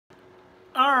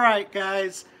All right,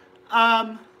 guys.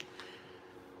 Um,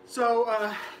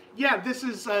 so, yeah, this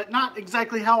is not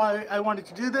exactly how I wanted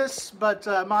to do this, but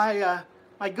my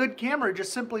good camera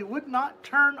just simply would not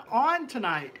turn on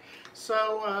tonight.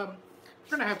 So,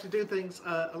 we're going to have to do things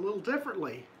a little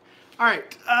differently. All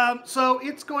right, so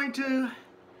it's going to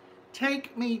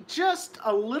take me just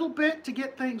a little bit to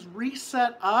get things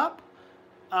reset up.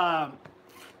 Um,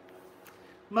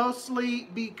 Mostly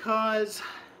because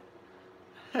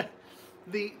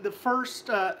the first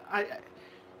time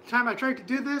I tried to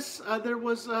do this, there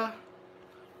was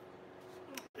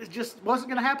it just wasn't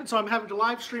going to happen. So I'm having to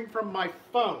live stream from my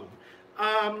phone.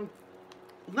 Um,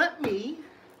 let me.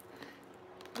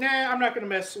 Nah, I'm not going to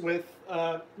mess with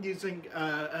using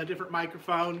a different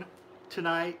microphone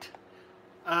tonight.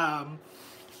 Um,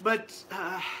 but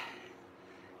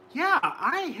yeah,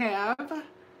 I have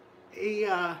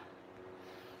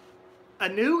a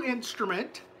new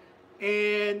instrument,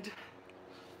 and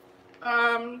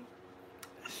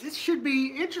this should be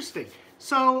interesting.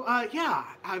 So yeah,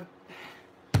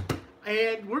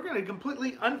 and we're going to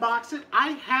completely unbox it.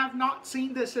 I have not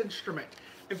seen this instrument.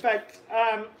 In fact,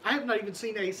 I have not even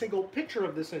seen a single picture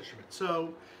of this instrument.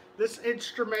 So this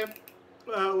instrument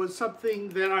was something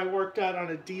that I worked out on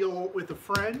a deal with a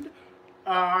friend.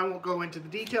 I won't go into the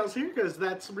details here because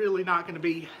that's really not going to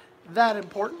be that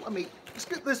important. Let me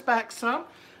scoot this back some.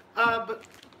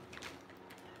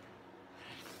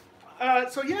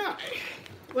 So yeah,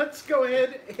 let's go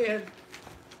ahead and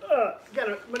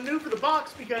gotta maneuver the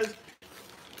box because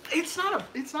it's not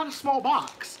a small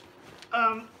box.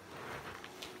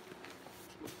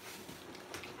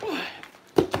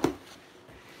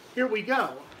 Here we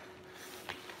go.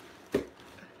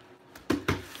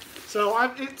 So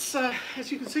it's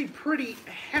as you can see, pretty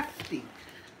hefty.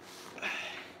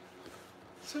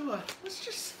 So let's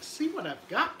just see what I've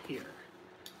got here.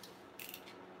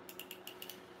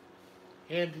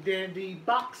 Handy dandy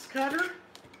box cutter.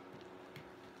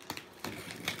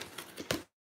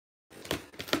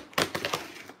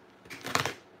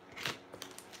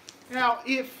 Now,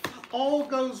 if all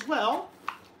goes well,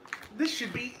 this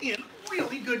should be in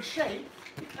really good shape,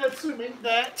 assuming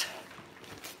that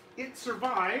it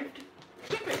survived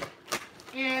shipping.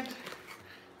 And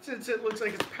since it looks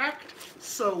like it's packed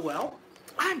so well,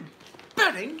 I'm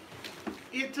betting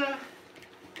it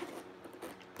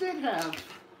did have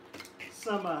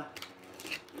some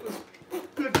it was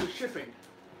good for shipping.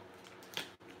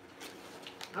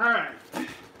 All right,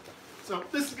 so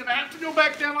this is gonna have to go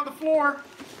back down on the floor.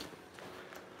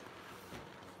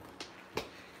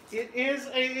 It is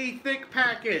a thick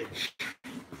package.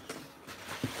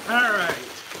 All right,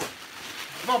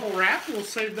 bubble wrap. We'll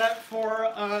save that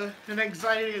for an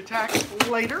anxiety attack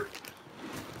later.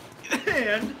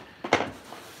 And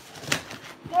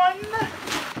one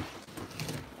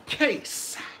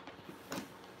case.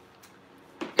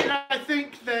 And I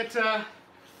think that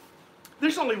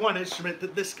there's only one instrument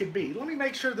that this could be. Let me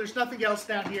make sure there's nothing else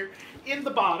down here in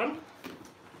the bottom.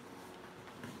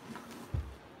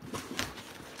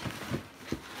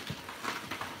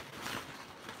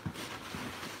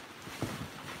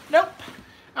 Nope.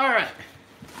 All right.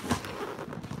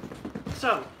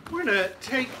 So we're going to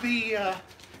take the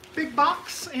big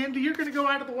box, and you're going to go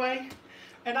out of the way.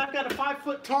 And I've got a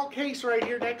 5-foot tall case right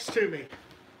here next to me.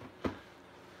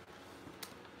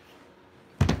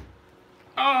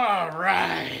 All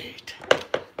right.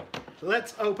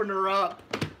 Let's open her up.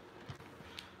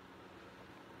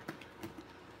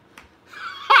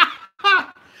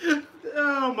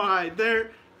 Oh my,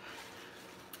 there.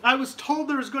 I was told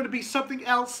there was going to be something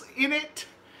else in it,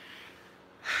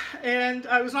 and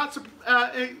I was not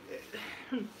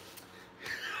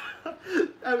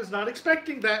I was not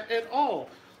expecting that at all.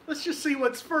 Let's just see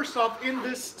what's first off in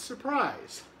this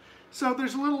surprise. So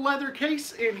there's a little leather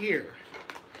case in here,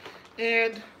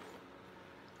 and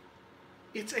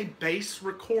it's a bass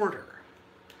recorder.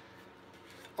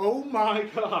 Oh my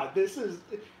God, this is,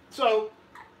 so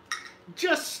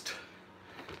just,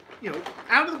 you know,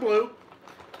 out of the blue,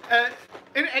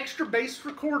 an extra bass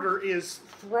recorder is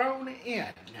thrown in.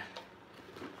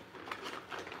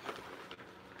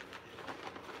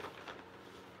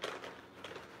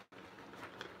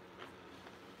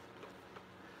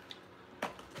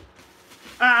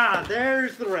 Ah,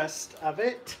 there's the rest of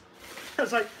it. I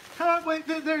was like, huh, wait,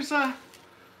 there's a...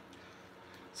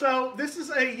 So this is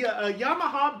a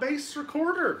Yamaha bass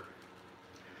recorder.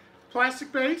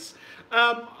 Plastic bass.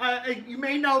 You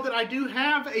may know that I do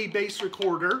have a bass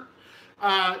recorder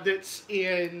that's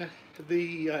in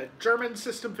the German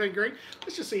system fingering.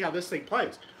 Let's just see how this thing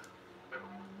plays.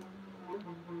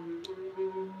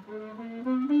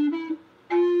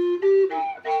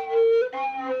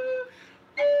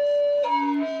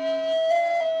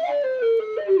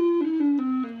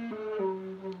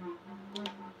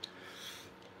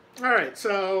 right,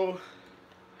 so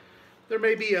there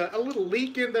may be a little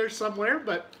leak in there somewhere,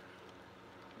 but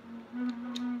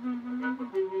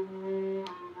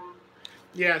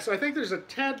yeah, so I think there's a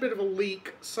tad bit of a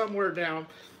leak somewhere down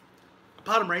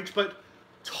bottom range, but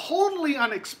totally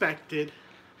unexpected.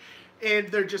 And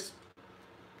they're just,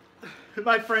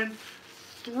 my friend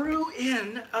threw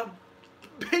in a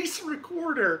bass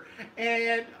recorder,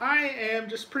 and I am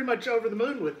just pretty much over the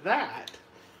moon with that.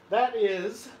 That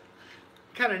is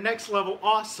kind of next level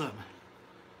awesome.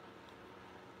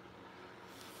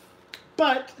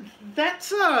 But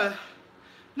that's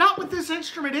not what this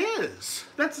instrument is.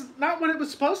 That's not what it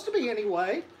was supposed to be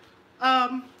anyway.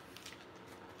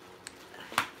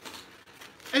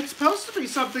 It's supposed to be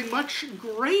something much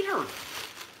greater.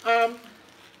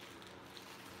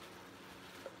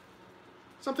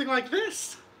 Something like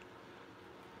this.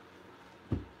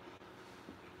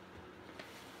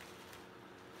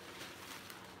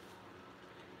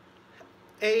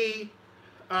 A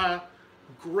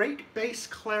great bass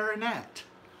clarinet.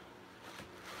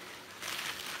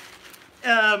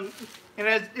 And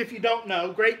if you don't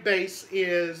know, great bass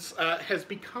is has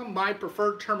become my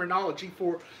preferred terminology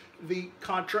for the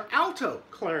contralto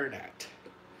clarinet.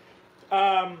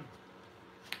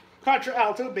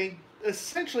 Contralto being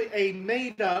essentially a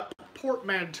made-up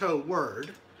portmanteau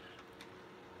word,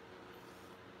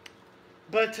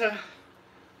 but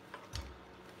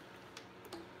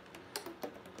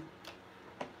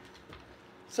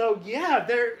so yeah,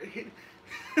 there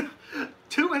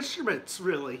two instruments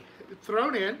really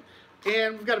thrown in,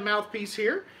 and we've got a mouthpiece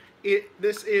here.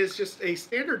 This is just a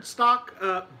standard stock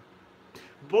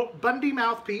Bundy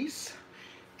mouthpiece,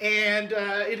 and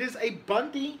it is a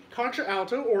Bundy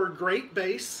contralto or great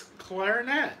bass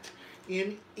clarinet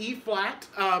in E flat.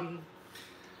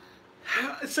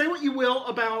 Say what you will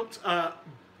about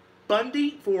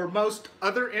Bundy for most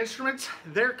other instruments,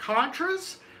 their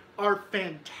contras are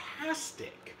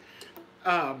fantastic.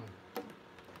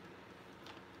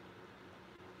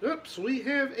 Oops, we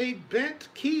have a bent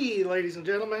key, ladies and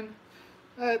gentlemen.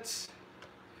 That's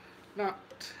not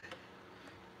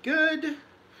good.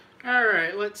 All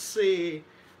right, let's see.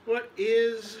 What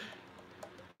is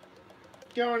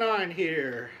going on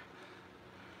here?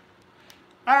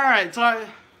 All right, so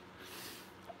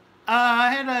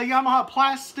I had a Yamaha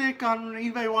plastic on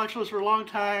an eBay watch list for a long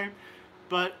time,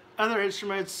 but other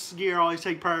instruments gear always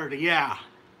take priority. Yeah.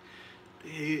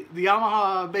 The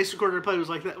Yamaha bass recorder I played was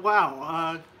like that.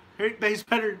 Wow, great bass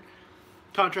better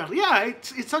contralto. Yeah,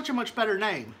 it's such a much better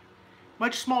name.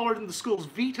 Much smaller than the school's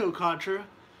Vito Contra.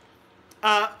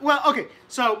 Well, okay,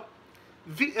 so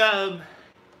if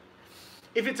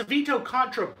it's a Vito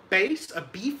Contra bass, a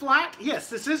B flat, yes,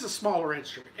 this is a smaller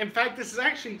instrument. In fact, this is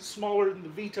actually smaller than the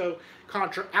Vito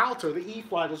Contra Alto, the E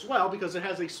flat as well, because it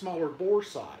has a smaller bore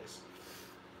size.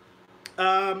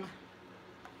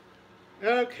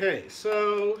 Okay,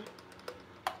 so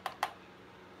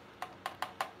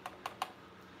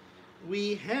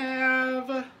we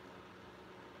have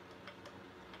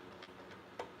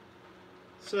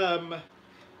some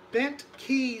bent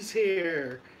keys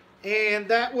here, and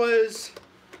that was,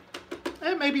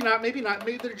 maybe not, maybe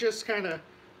they're just kind of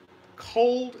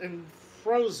cold and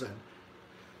frozen.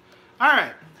 All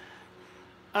right.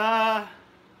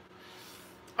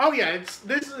 Oh yeah,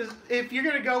 this is, if you're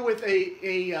gonna go with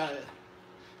a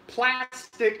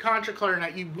plastic contra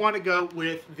clarinet, you want to go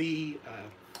with the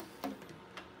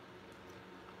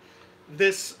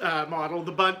this model,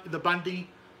 the Bundy,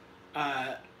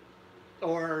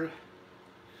 or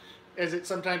as it's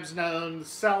sometimes known,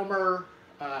 Selmer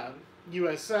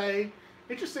USA.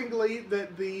 Interestingly,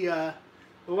 that the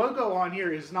logo on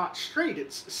here is not straight;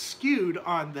 it's skewed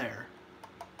on there.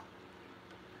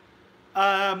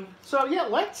 So yeah,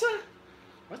 let's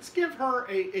give her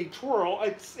a twirl.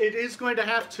 It is going to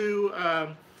have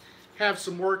to have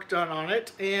some work done on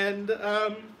it, and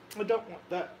I don't want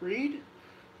that reed.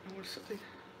 I want something.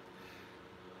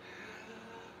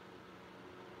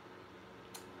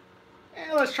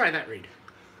 Let's try that reed.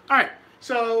 All right.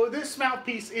 So this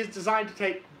mouthpiece is designed to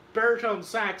take baritone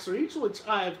sax reeds, which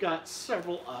I've got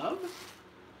several of,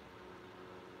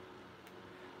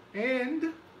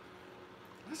 and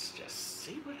let's just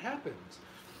see what happens.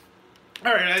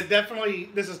 All right,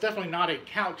 this is definitely not a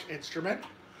couch instrument.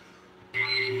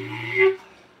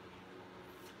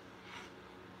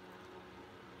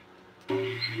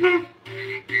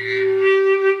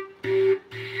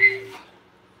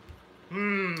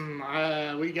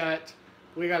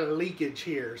 We got a leakage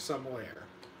here somewhere.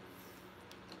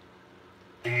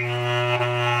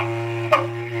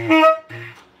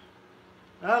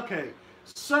 Okay,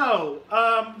 so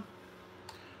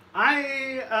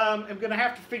I am going to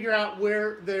have to figure out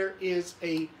where there is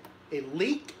a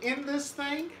leak in this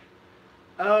thing.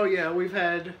 Oh yeah, we've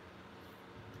had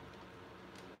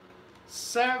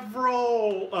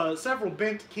several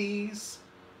bent keys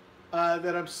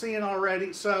that I'm seeing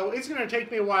already. So it's going to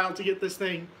take me a while to get this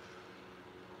thing.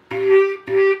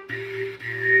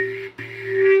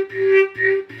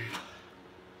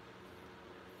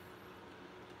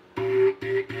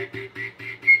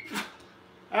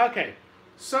 Okay,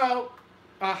 so,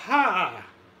 aha.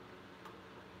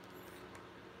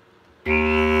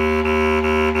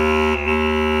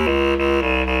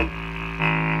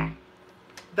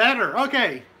 Better,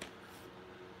 okay.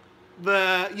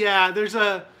 I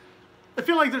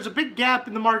feel like there's a big gap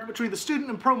in the market between the student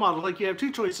and pro model. Like you have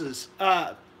two choices.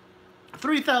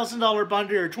 $3,000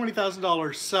 Bundy or $20,000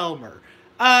 Selmer.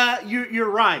 You're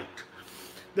right.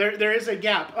 There is a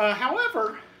gap.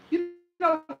 However, you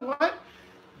know what?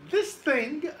 This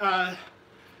thing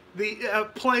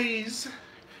plays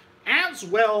as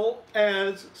well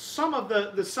as some of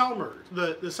the Selmer,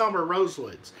 the Selmer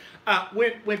Rosewoods,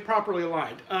 when properly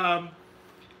aligned. Now,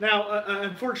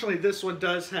 unfortunately, this one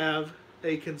does have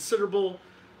a considerable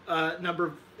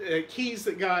number of keys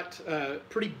that got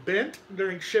pretty bent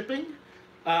during shipping.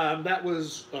 That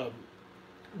was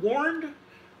warned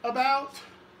about.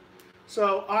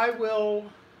 So I will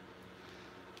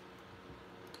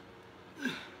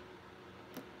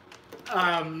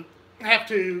have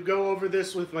to go over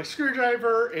this with my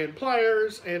screwdriver and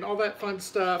pliers and all that fun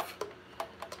stuff.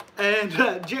 And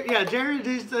yeah, Jared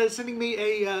is sending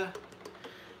me a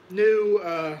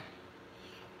new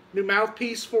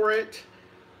mouthpiece for it.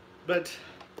 But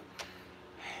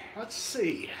let's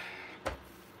see.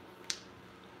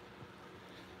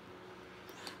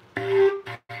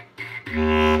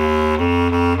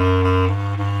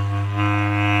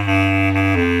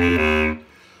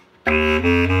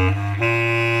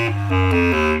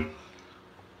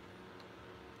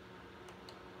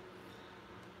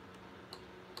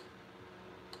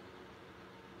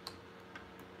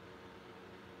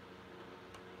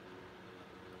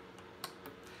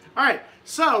 All right,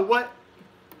 so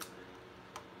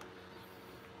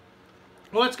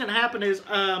what's going to happen is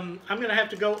I'm going to have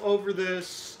to go over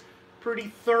this pretty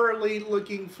thoroughly,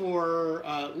 looking for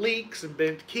leaks and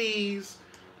bent keys.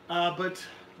 But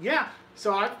yeah,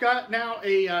 so I've got now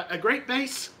a great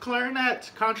bass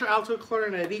clarinet, contra alto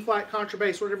clarinet, E-flat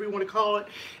contrabass, whatever you want to call it.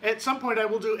 At some point I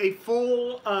will do a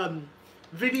full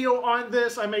video on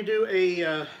this. I may do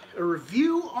a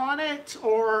review on it,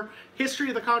 or history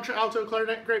of the contra alto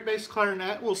clarinet, great bass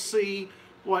clarinet. We'll see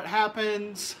what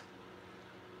happens.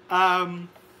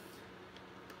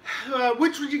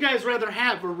 Which would you guys rather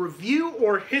have, a review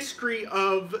or history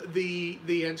of the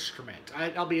instrument?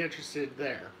 I'll be interested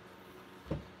there.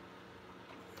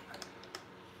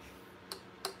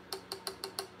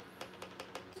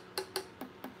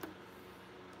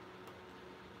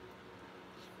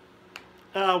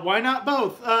 Why not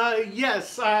both?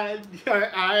 Yes, I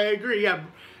agree. Yeah,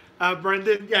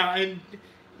 Brendan. Yeah, and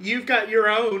you've got your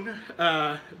own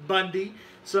Bundy,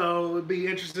 so it'd be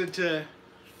interested to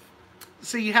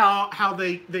see how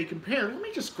they compare. Let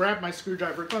me just grab my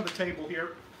screwdriver. It's on the table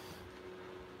here.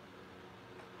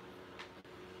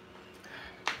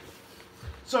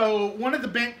 So one of the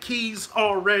bent keys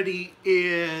already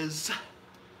is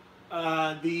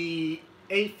the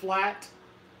A-flat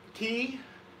key.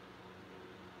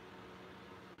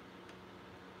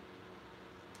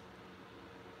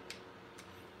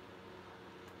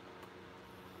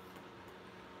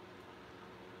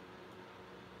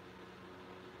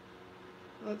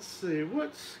 Let's see,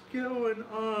 what's going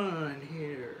on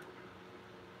here?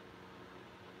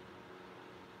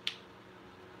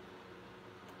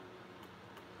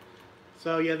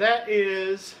 So yeah, that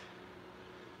is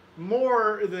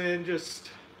more than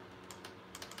just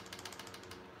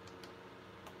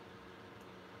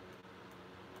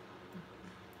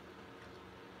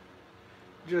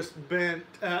bent,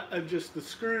 just the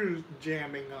screw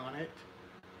jamming on it.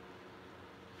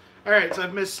 All right, so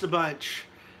I've missed a bunch.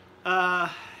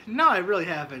 No, I really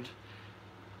haven't.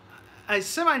 I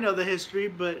semi-know the history,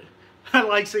 but I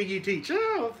like seeing you teach.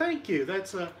 Oh, thank you.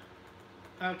 That's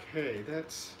okay,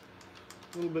 that's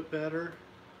a little bit better.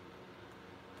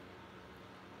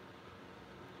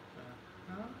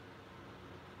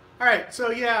 All right,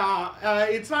 so yeah,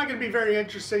 it's not going to be very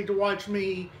interesting to watch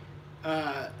me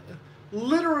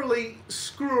literally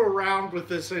screw around with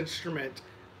this instrument.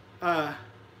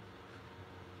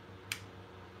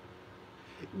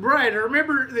 Right, I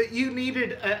remember that you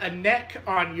needed a neck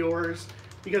on yours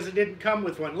because it didn't come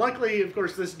with one. Luckily, of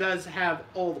course, this does have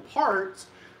all the parts,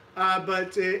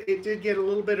 but it did get a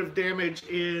little bit of damage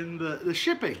in the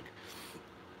shipping.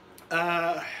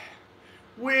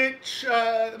 Which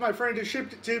my friend who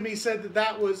shipped it to me said that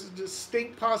that was a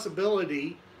distinct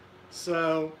possibility.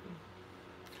 So,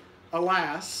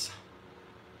 alas.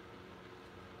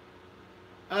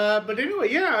 But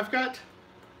anyway, yeah, I've got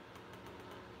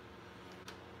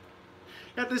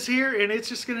this here, and it's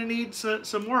just going to need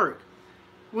some work.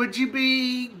 Would you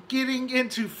be getting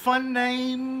into fun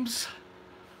names?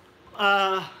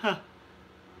 Like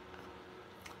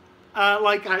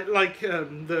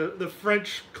the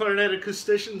French clarinet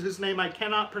acoustician whose name I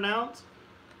cannot pronounce.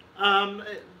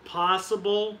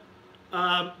 Possible,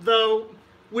 though,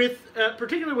 with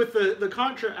particularly with the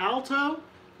contralto,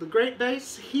 the great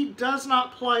bass, he does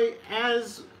not play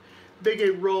as big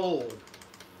a role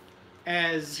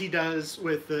as he does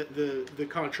with the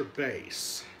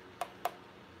contrabass.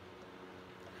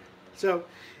 So,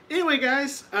 anyway,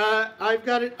 guys, I've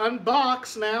got it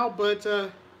unboxed now,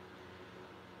 but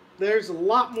there's a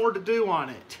lot more to do on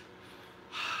it.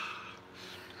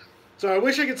 So I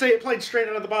wish I could say it played straight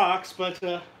out of the box,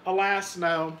 but alas,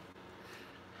 no.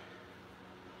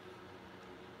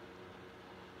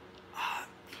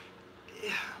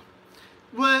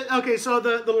 Well, okay, so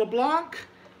the LeBlanc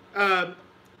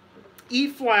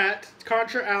E-flat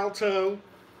contralto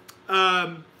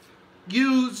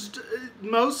used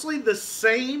mostly the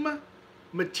same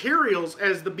materials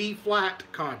as the B-flat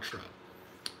contra,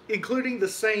 including the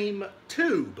same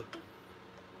tube,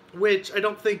 which I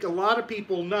don't think a lot of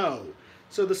people know.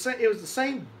 So it was the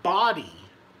same body,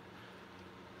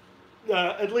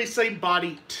 at least same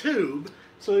body tube,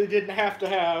 so they didn't have to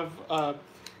have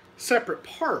separate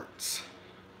parts,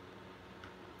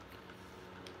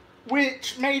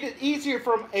 which made it easier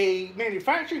from a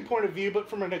manufacturing point of view, but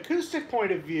from an acoustic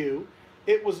point of view,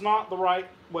 it was not the right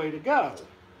way to go,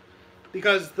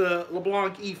 because the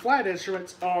LeBlanc E-flat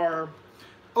instruments are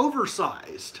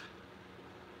oversized.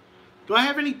 Do I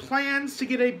have any plans to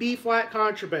get a B-flat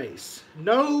contrabass?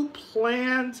 No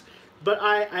plans, but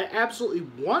I absolutely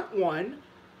want one.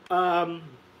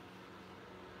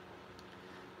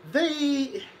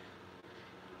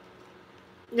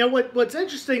 You know, what's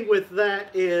interesting with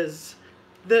that is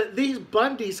that these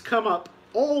Bundies come up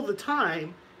all the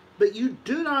time, but you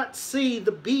do not see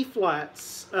the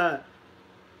B-flats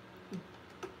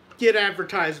get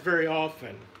advertised very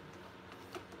often.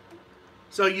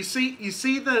 So you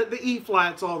see the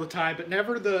E-flats all the time, but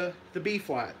never the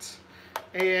B-flats.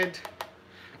 And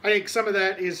I think some of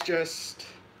that is just,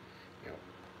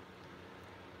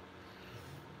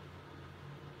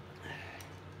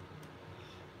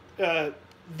 you know,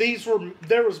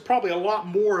 there was probably a lot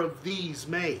more of these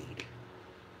made.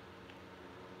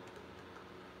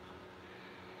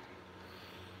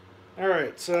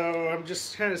 Alright, so I'm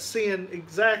just kind of seeing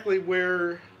exactly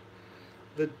where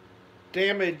the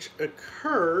damage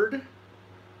occurred.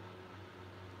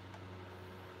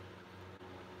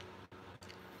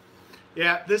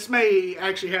 Yeah, this may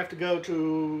actually have to go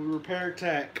to repair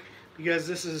tech, because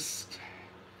this is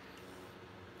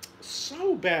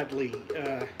so badly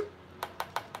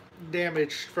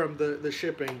damaged from the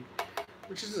shipping,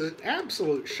 which is an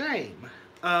absolute shame.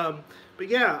 But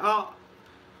yeah,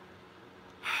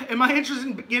 am I interested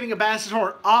in getting a Bassett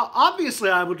horn? Obviously,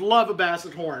 I would love a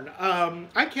Bassett horn.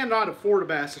 I cannot afford a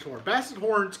Bassett horn. Bassett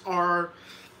horns are,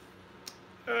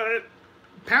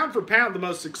 pound for pound, the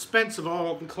most expensive of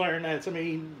all the clarinets. I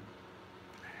mean,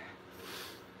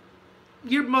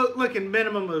 you're looking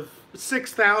minimum of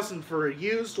 $6,000 for a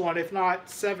used one, if not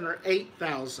 $7,000 or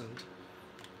 $8,000.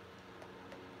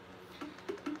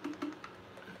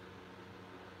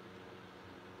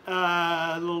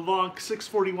 LeBlanc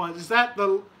 641. Is that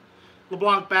the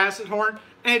LeBlanc Bassett horn?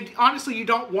 And honestly, you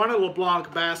don't want a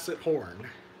LeBlanc Bassett horn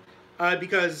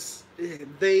because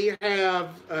they have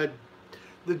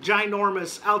the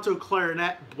ginormous alto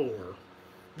clarinet bore.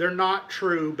 They're not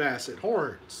true Bassett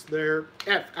horns. They're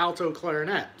F alto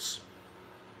clarinets,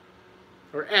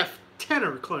 or F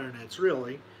tenor clarinets,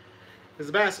 really, because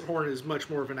the Bassett horn is much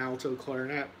more of an alto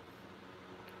clarinet.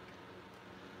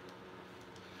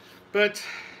 But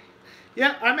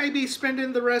yeah, I may be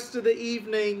spending the rest of the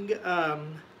evening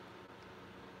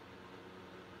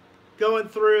going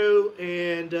through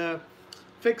and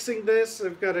fixing this.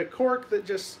 I've got a cork that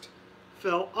just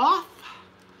fell off,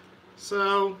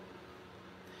 so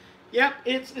yep,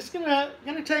 it's gonna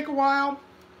take a while.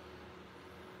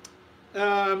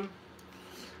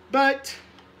 But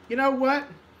you know what?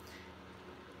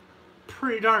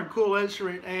 Pretty darn cool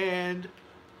instrument. And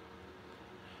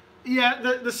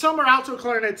yeah, the summer alto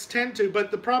clarinets tend to,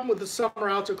 but the problem with the summer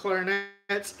alto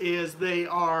clarinets is they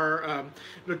are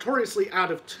notoriously out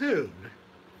of tune.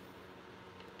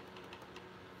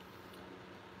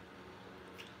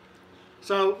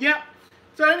 So yeah.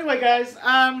 So anyway, guys,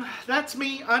 that's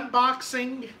me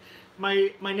unboxing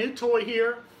my new toy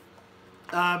here.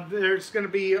 There's going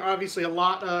to be obviously a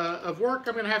lot of work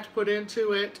I'm going to have to put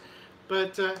into it,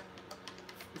 but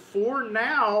for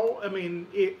now, I mean,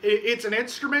 it's an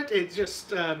instrument. It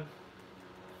just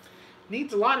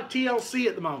needs a lot of TLC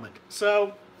at the moment.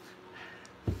 So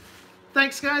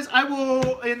thanks, guys. I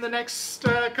will, in the next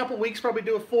couple weeks, probably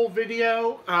do a full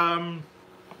video.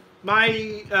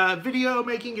 My video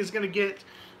making is going to get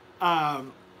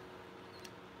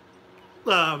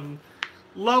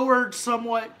lowered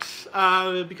somewhat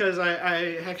because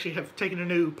I actually have taken a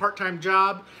new part-time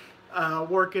job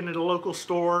working at a local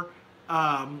store.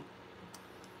 Yes,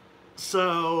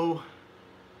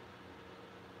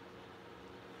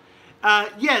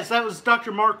 that was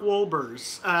Dr. Mark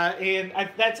Wolbers, and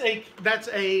that's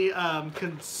a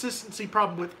consistency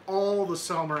problem with all the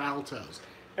Selmer altos.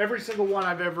 Every single one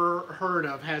I've ever heard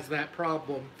of has that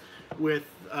problem with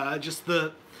just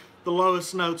the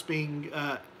lowest notes being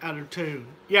out of tune.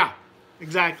 Yeah,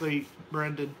 exactly,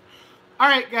 Brendan. All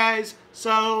right, guys.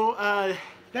 So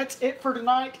that's it for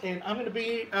tonight, and I'm going to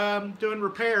be doing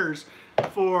repairs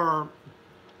for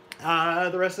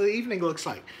the rest of the evening, looks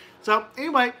like. So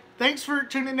anyway, thanks for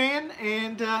tuning in,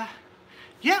 and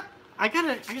yeah, I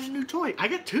got a new toy. I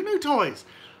got 2 new toys.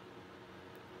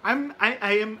 I'm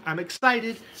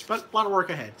excited, but a lot of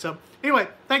work ahead. So anyway,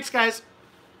 thanks, guys.